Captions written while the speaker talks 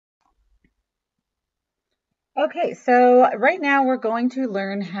Okay, so right now we're going to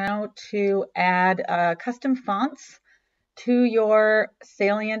learn how to add custom fonts to your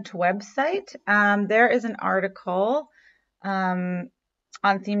Salient website. There is an article on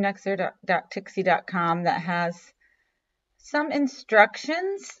themenexter.tixie.com that has some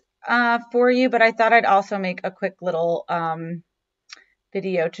instructions for you, but I thought I'd also make a quick little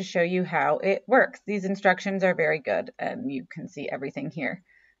video to show you how it works. These instructions are very good and you can see everything here.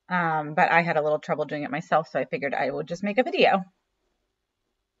 But I had a little trouble doing it myself, so I figured I would just make a video.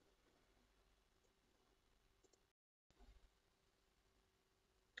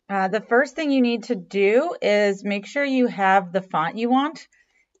 The first thing you need to do is make sure you have the font you want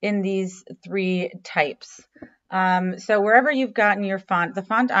in these three types. So wherever you've gotten your font, the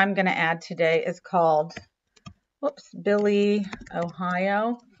font I'm going to add today is called, Billy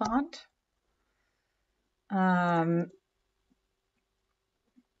Ohio font.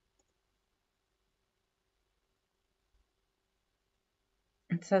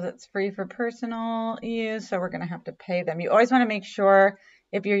 It says it's free for personal use, so we're going to have to pay them. You always want to make sure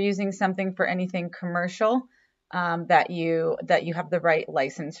if you're using something for anything commercial that you have the right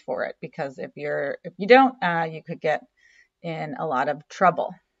license for it, because if you don't, you could get in a lot of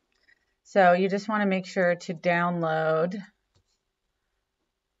trouble. So you just want to make sure to download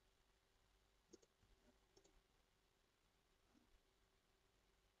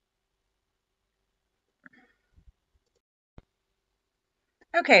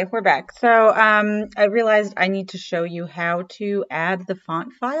Okay, we're back. So I realized I need to show you how to add the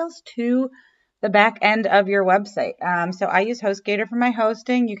font files to the back end of your website. So I use HostGator for my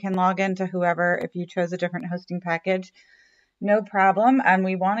hosting. You can log into whoever if you chose a different hosting package. No problem. And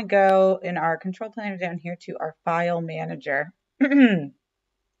we want to go in our control panel down here to our file manager.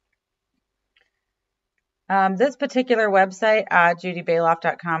 This particular website,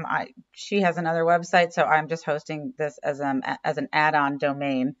 judybailoff.com, she has another website, so I'm just hosting this as an add-on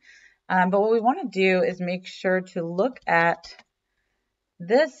domain. But what we want to do is make sure to look at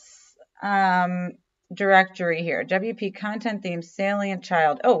this directory here, WP content theme, salient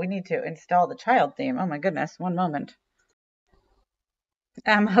child. Oh, we need to install the child theme. Oh my goodness, one moment.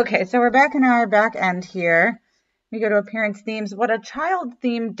 Okay, so we're back in our back end here. We go to appearance themes. What a child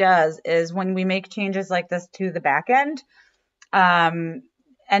theme does is when we make changes like this to the back end, and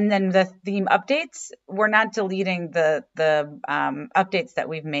then the theme updates, we're not deleting the updates that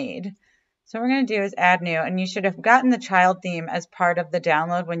we've made. So what we're going to do is add new, and you should have gotten the child theme as part of the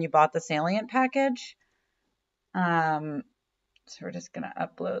download when you bought the Salient package. So we're just going to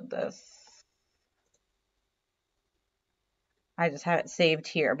upload this. I just have it saved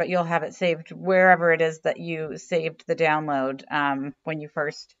here, but you'll have it saved wherever it is that you saved the download when you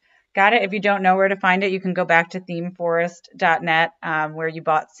first got it. If you don't know where to find it, you can go back to themeforest.net where you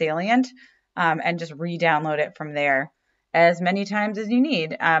bought Salient and just re-download it from there as many times as you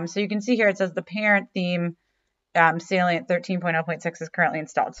need. So you can see here it says the parent theme Salient 13.0.6 is currently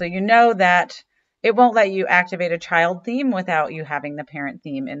installed. So you know that it won't let you activate a child theme without you having the parent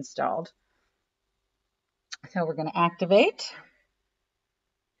theme installed. So we're going to activate.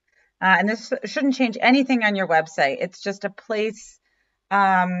 And this shouldn't change anything on your website. It's just a place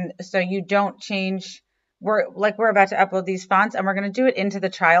so you don't change. We're about to upload these fonts, and we're going to do it into the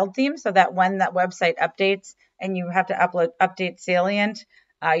child theme so that when that website updates and you have to update Salient,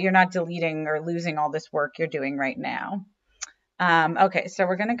 you're not deleting or losing all this work you're doing right now. Okay, so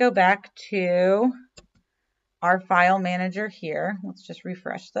we're going to go back to our file manager here. Let's just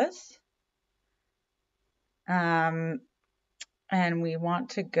refresh this. And we want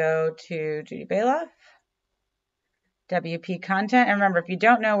to go to Judy Bailoff, WP content. And remember, if you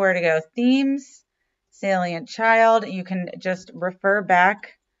don't know where to go, themes, salient child, you can just refer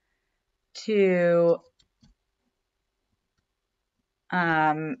back to,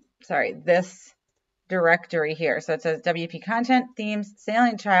 this directory here. So it says WP content, themes,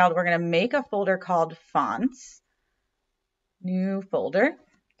 salient child. We're going to make a folder called fonts. New folder.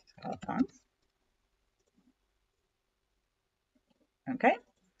 It's called fonts. Okay.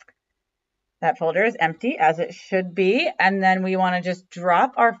 That folder is empty, as it should be, and then we want to just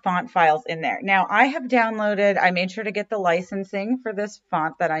drop our font files in there. Now, I made sure to get the licensing for this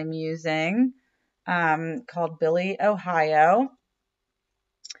font that I'm using, called Billy Ohio,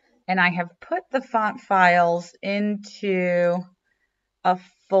 and I have put the font files into a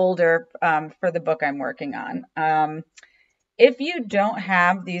folder for the book I'm working on. If you don't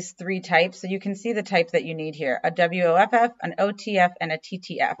have these three types, so you can see the type that you need here, a WOFF, an OTF, and a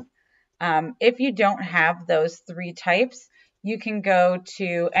TTF. If you don't have those three types, you can go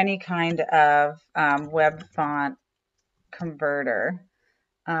to any kind of web font converter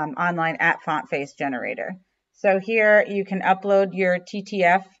online at Font Face Generator. So here you can upload your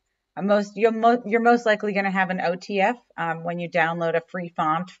TTF. You're most likely going to have an OTF when you download a free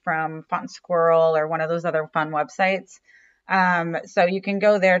font from Font Squirrel or one of those other fun websites. So you can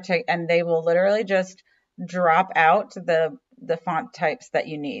go there and they will literally just drop out the font types that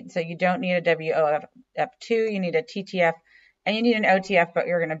you need. So you don't need a WOF2, you need a TTF, and you need an OTF, but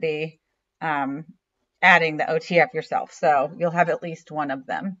you're going to be adding the OTF yourself. So you'll have at least one of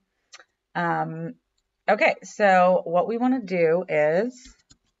them. Okay, so what we want to do is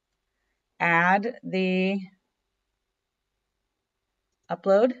add the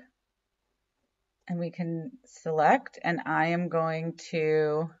upload, and we can select, and I am going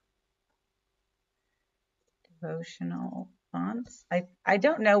to devotional fonts. I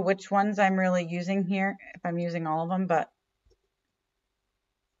don't know which ones I'm really using here, if I'm using all of them, but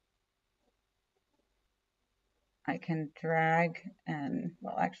I can drag and,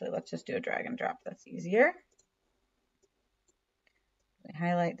 well, actually, let's just do a drag and drop. That's easier. We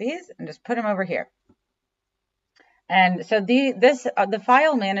highlight these and just put them over here. And so the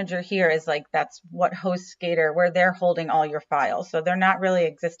file manager here is like, that's what HostGator, where they're holding all your files. So they're not really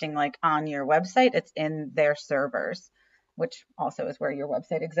existing like on your website. It's in their servers, which also is where your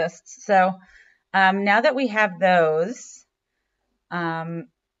website exists. So now that we have those,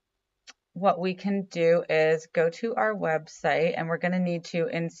 what we can do is go to our website, and we're going to need to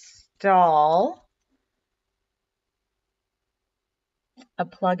install a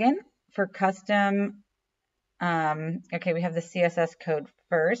plugin for custom. Okay, we have the CSS code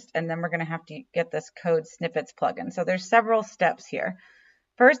first, and then we're going to have to get this code snippets plugin. So there's several steps here.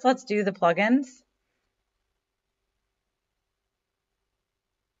 First, let's do the plugins.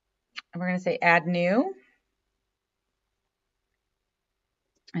 And we're going to say add new.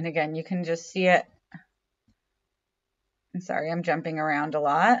 And again, you can just see it. I'm sorry, I'm jumping around a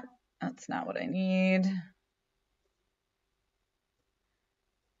lot. That's not what I need.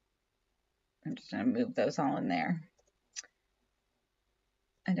 I'm just going to move those all in there.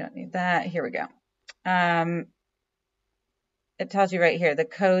 I don't need that. Here we go. It tells you right here, the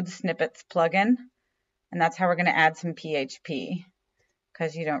code snippets plugin. And that's how we're going to add some PHP,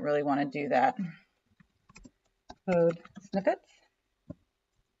 because you don't really want to do that. Code snippets.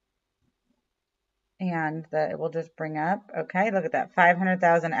 And it will just bring up, okay, look at that,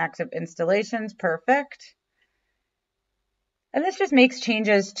 500,000 active installations, perfect. And this just makes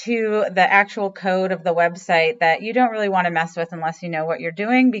changes to the actual code of the website that you don't really want to mess with unless you know what you're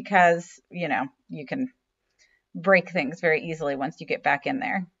doing, because, you know, you can break things very easily once you get back in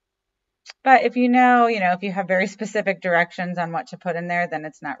there. But if you know, if you have very specific directions on what to put in there, then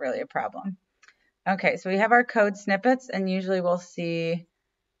it's not really a problem. Okay, so we have our code snippets, and usually we'll see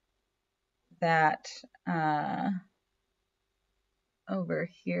that over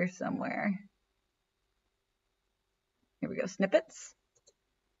here somewhere. Here we go, snippets.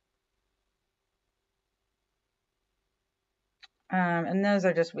 And those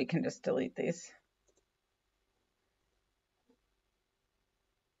are just, we can just delete these.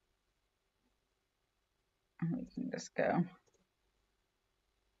 And we can just go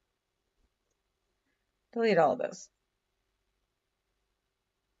delete all of those.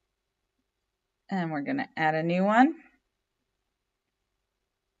 And we're going to add a new one.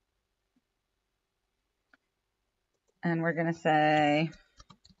 And we're going to say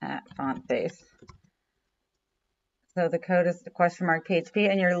at font face. So the code is the question mark PHP,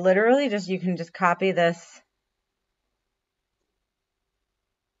 and you're literally just, you can just copy this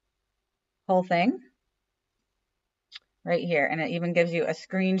whole thing right here. And it even gives you a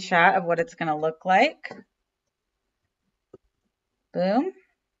screenshot of what it's going to look like. Boom.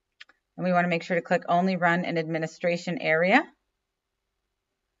 And we want to make sure to click only run in administration area.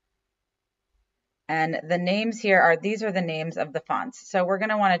 And the names here are, these are the names of the fonts. So we're going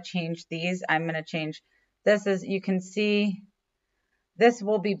to want to change these. I'm going to change, this is, you can see, this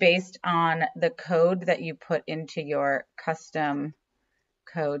will be based on the code that you put into your custom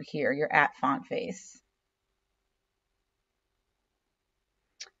code here, your at font face.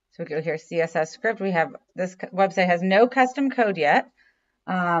 So we go here, CSS script. We have, this website has no custom code yet.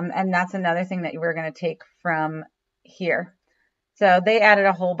 And that's another thing that we're going to take from here. So they added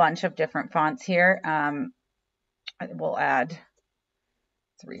a whole bunch of different fonts here. We'll add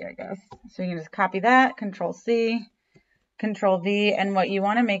 3, I guess. So you can just copy that, Control C, Control V. And what you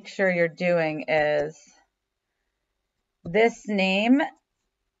want to make sure you're doing is this name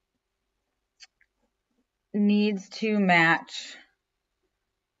needs to match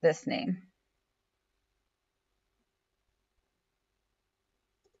this name.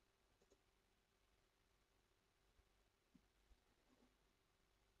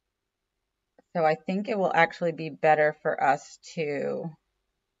 So I think it will actually be better for us to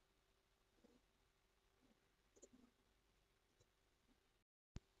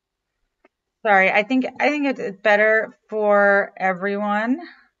sorry, I think it's better for everyone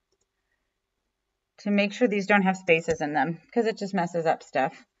to make sure these don't have spaces in them because it just messes up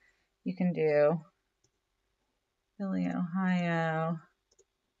stuff. You can do Philly, Ohio.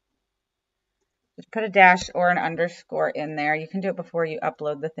 Just put a dash or an underscore in there. You can do it before you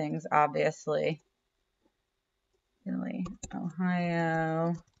upload the things, obviously. Philly,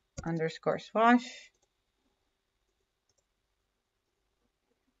 Ohio, underscore swash.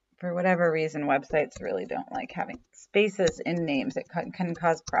 For whatever reason, websites really don't like having spaces in names. It can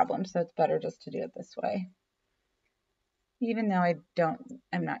cause problems, so it's better just to do it this way. Even though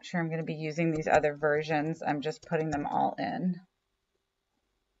I'm not sure I'm going to be using these other versions, I'm just putting them all in.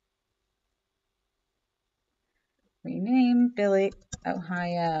 Rename Billy,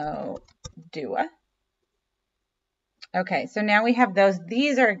 Ohio, Dua. Okay, so now we have those.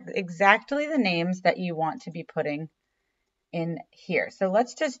 These are exactly the names that you want to be putting in here. So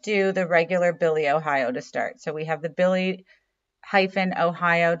let's just do the regular Billy, Ohio to start. So we have the Billy-Ohio.ttf.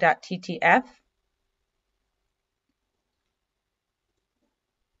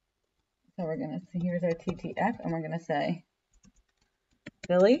 So we're going to see, here's our TTF, and we're going to say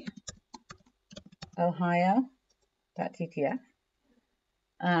Billy, Ohio.ttf.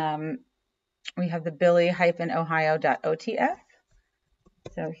 We have the Billy-Ohio.otf.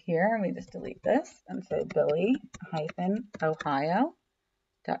 So here we just delete this and say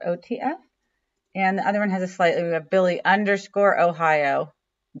Billy-Ohio.otf. And the other one has a slightly, we have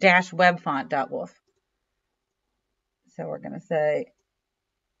Billy_Ohio-webfont.wolf. So we're going to say,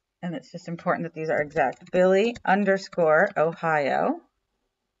 and it's just important that these are exact, Billy_Ohio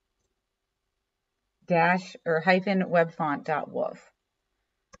 -webfont.wolf.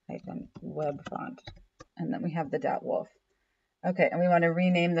 -webfont. And then we have the .wolf. Okay, and we want to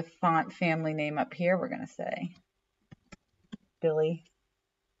rename the font family name up here. We're going to say Billy,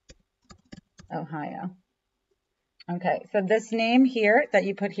 Ohio. Okay, so this name here that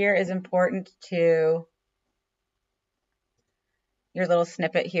you put here is important to your little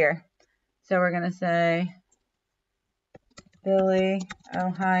snippet here. So we're going to say Billy,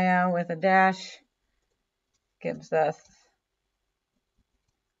 Ohio with a dash gives us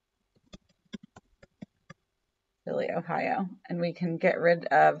Billy, Ohio. And we can get rid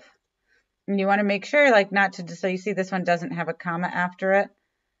of, and you want to make sure like not to, so you see this one doesn't have a comma after it.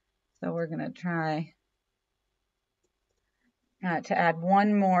 So we're going to try to add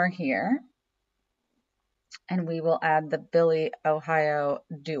one more here. And we will add the Billy, Ohio,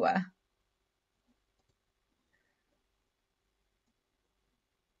 Dua.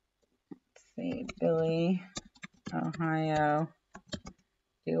 Let's see, Billy, Ohio,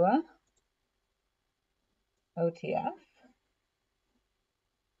 Dua, OTF.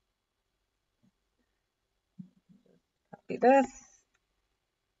 Copy this.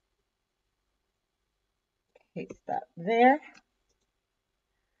 Paste that there.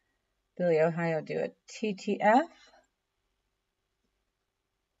 Billy, Ohio, Dua, TTF.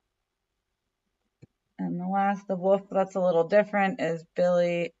 And the last, the wolf, that's a little different, is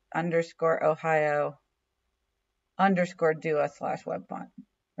Billy_Ohio _Dua /webfont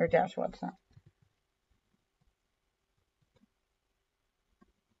or -webfont.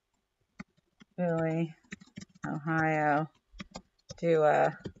 Billy, Ohio,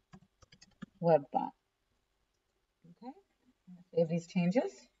 Dua, webfont. Okay, save these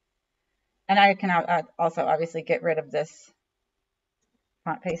changes. And I can also obviously get rid of this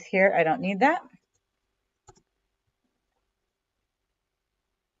font paste here. I don't need that.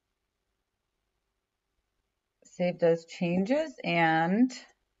 Save those changes, and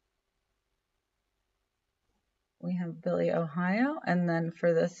we have Billy, Ohio, and then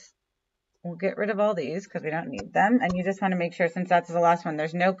for this, we'll get rid of all these because we don't need them. And you just want to make sure, since that's the last one,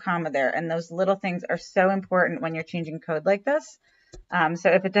 there's no comma there. And those little things are so important when you're changing code like this. So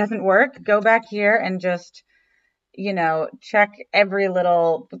if it doesn't work, go back here and just, you know, check every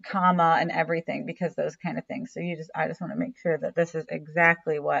little comma and everything, because those kind of things. So I just want to make sure that this is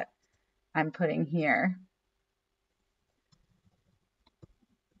exactly what I'm putting here.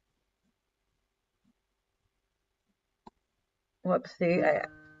 Whoopsie.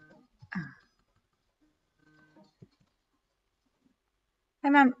 Hi,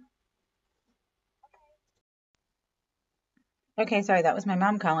 Mom. Okay, sorry, that was my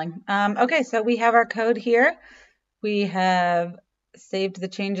mom calling. Okay, so we have our code here. We have saved the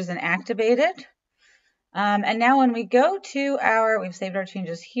changes and activated. And now when we go to we've saved our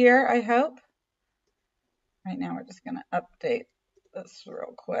changes here, I hope. Right now we're just going to update this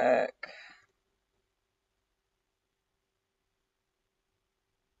real quick.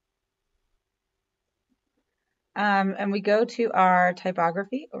 And we go to our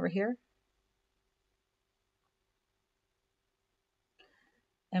typography over here.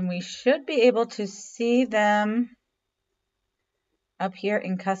 And we should be able to see them up here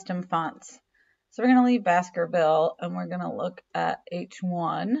in custom fonts. So we're going to leave Baskerville and we're going to look at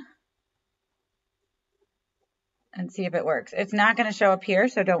H1 and see if it works. It's not going to show up here,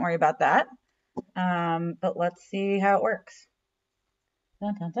 so don't worry about that. But let's see how it works.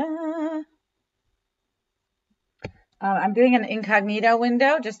 Da, da, da. I'm doing an incognito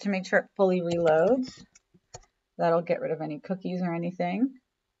window just to make sure it fully reloads. That'll get rid of any cookies or anything.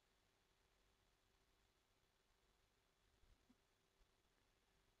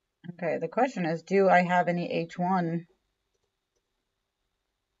 Okay, the question is, do I have any H1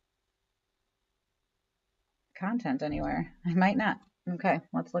 content anywhere? I might not. Okay,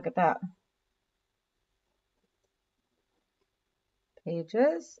 let's look at that.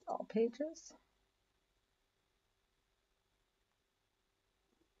 Pages, all pages.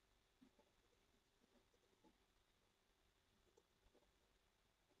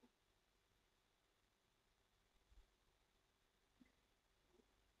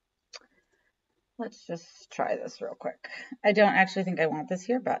 Let's just try this real quick. I don't actually think I want this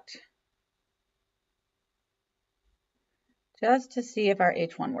here, but just to see if our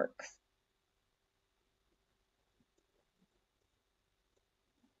H1 works.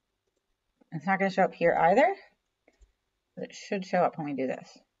 It's not going to show up here either, but it should show up when we do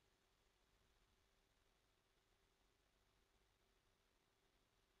this.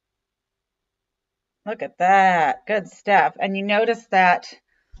 Look at that. Good stuff. And you notice that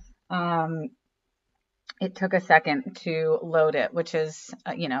it took a second to load it, which is,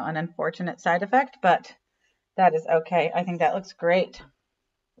 you know, an unfortunate side effect, but that is okay. I think that looks great.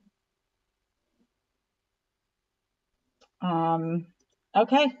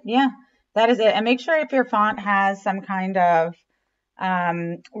 Okay, yeah, that is it. And make sure if your font has some kind of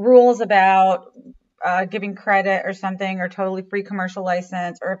rules about giving credit or something, or totally free commercial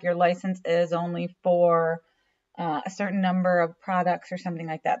license, or if your license is only for a certain number of products or something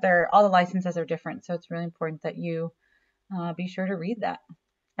like that. All the licenses are different, so it's really important that you be sure to read that.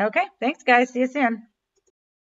 Okay, thanks guys. See you soon.